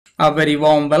A very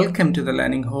warm welcome to the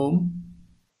Learning Home.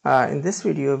 In this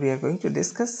video, we are going to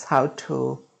discuss how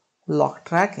to lock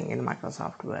tracking in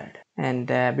Microsoft Word. And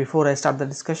before I start the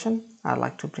discussion, I'd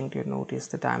like to bring to your notice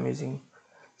that I'm using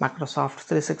Microsoft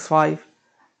 365,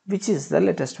 which is the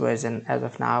latest version as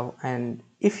of now. And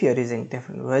if you're using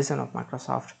different version of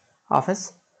Microsoft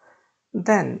Office,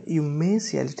 then you may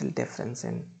see a little difference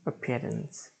in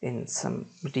appearance in some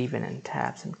ribbon and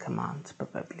tabs and commands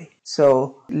probably.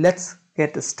 So let's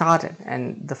get started,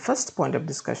 and the first point of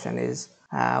discussion is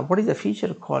what is a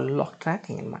feature called lock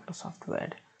tracking in Microsoft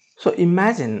Word. So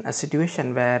imagine a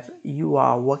situation where you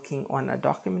are working on a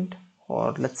document,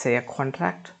 or let's say a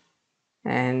contract,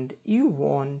 and you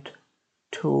want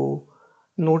to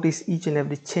notice each and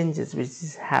every changes which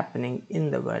is happening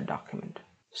in the Word document.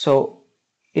 So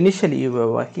initially you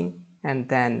were working, and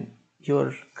then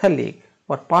your colleague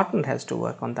or partner has to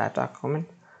work on that document.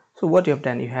 So what you have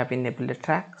done, you have enabled a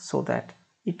track so that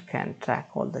it can track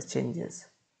all the changes.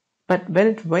 But when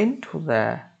it went to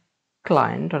the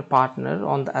client or partner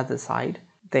on the other side,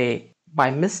 by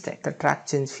mistake the track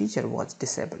change feature was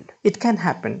disabled. It can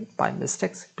happen by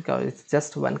mistakes because it's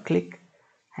just one click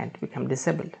and become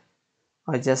disabled,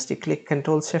 or just you click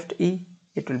Ctrl Shift E,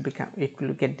 it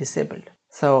will get disabled.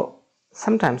 So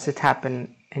sometimes it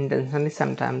happen intentionally,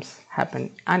 sometimes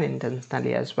happen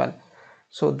unintentionally as well.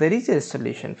 So there is a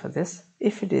solution for this.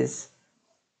 If it is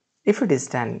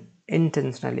done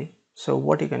intentionally, so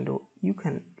what you can do, you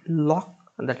can lock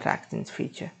the track change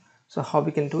feature. So how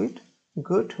we can do it?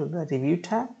 Go to the review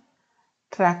tab,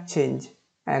 track change,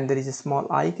 and there is a small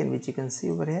icon which you can see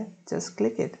over here. Just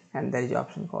click it, and there is an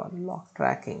option called lock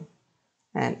tracking,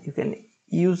 and you can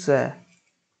use a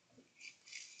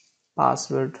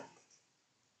password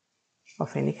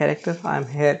of any character. I am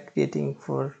here creating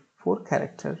for 4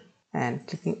 characters and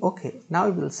clicking OK. Now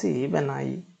you will see when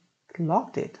I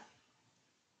locked it,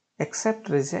 accept,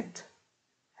 reject,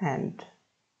 and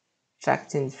track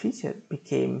change feature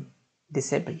became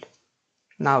disabled.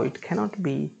 Now it cannot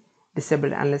be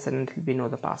disabled unless and until we know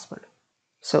the password.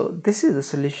 So this is the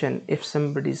solution if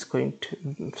somebody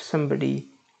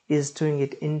is doing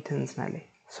it intentionally.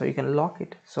 So you can lock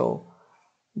it, so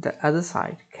the other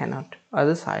side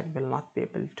will not be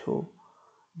able to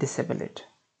disable it.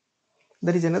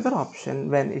 There is another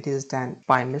option when it is done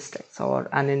by mistakes or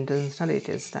unintentionally it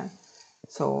is done.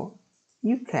 So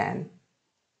you can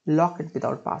lock it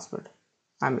without password.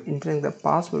 I'm entering the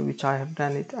password which I have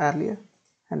done it earlier,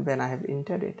 and when I have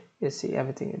entered it, you see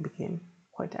everything became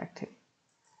quite active.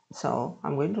 So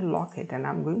I'm going to lock it, and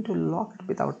I'm going to lock it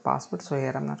without password. So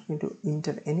here I'm not going to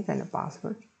enter any kind of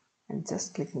password, and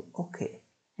just clicking OK,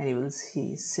 and you will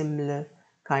see similar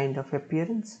kind of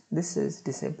appearance. This is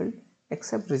disabled,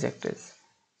 except reject is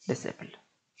disabled.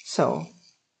 So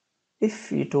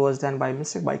if it was done by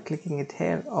mistake, by clicking it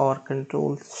here or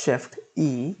Control Shift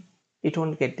E, it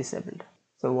won't get disabled.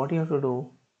 So what you have to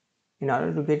do, in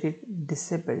order to get it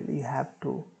disabled, you have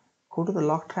to go to the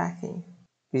lock tracking,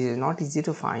 which is not easy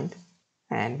to find,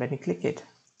 and when you click it,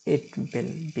 it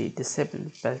will be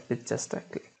disabled with just a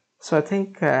click. So I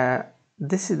think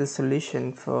this is the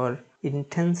solution for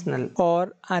intentional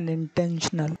Or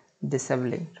unintentional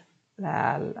disabling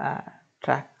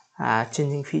track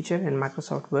changing feature in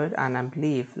Microsoft Word, and I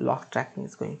believe lock tracking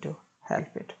is going to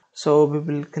help it. So we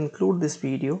will conclude this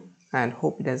video and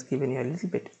hope it has given you a little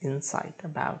bit insight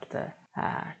about the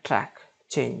track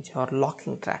change or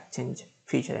locking track change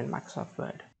feature in Microsoft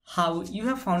Word. how you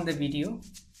have found the video.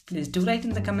 Please do write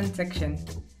in the comment section,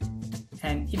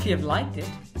 and if you have liked it,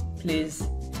 please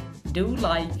do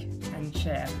like and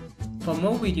share. For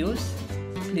more videos,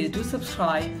 please do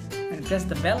subscribe and press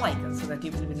the bell icon so that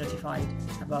you will be notified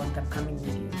about the upcoming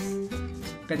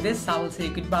videos. With this, I will say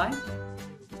goodbye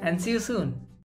and see you soon.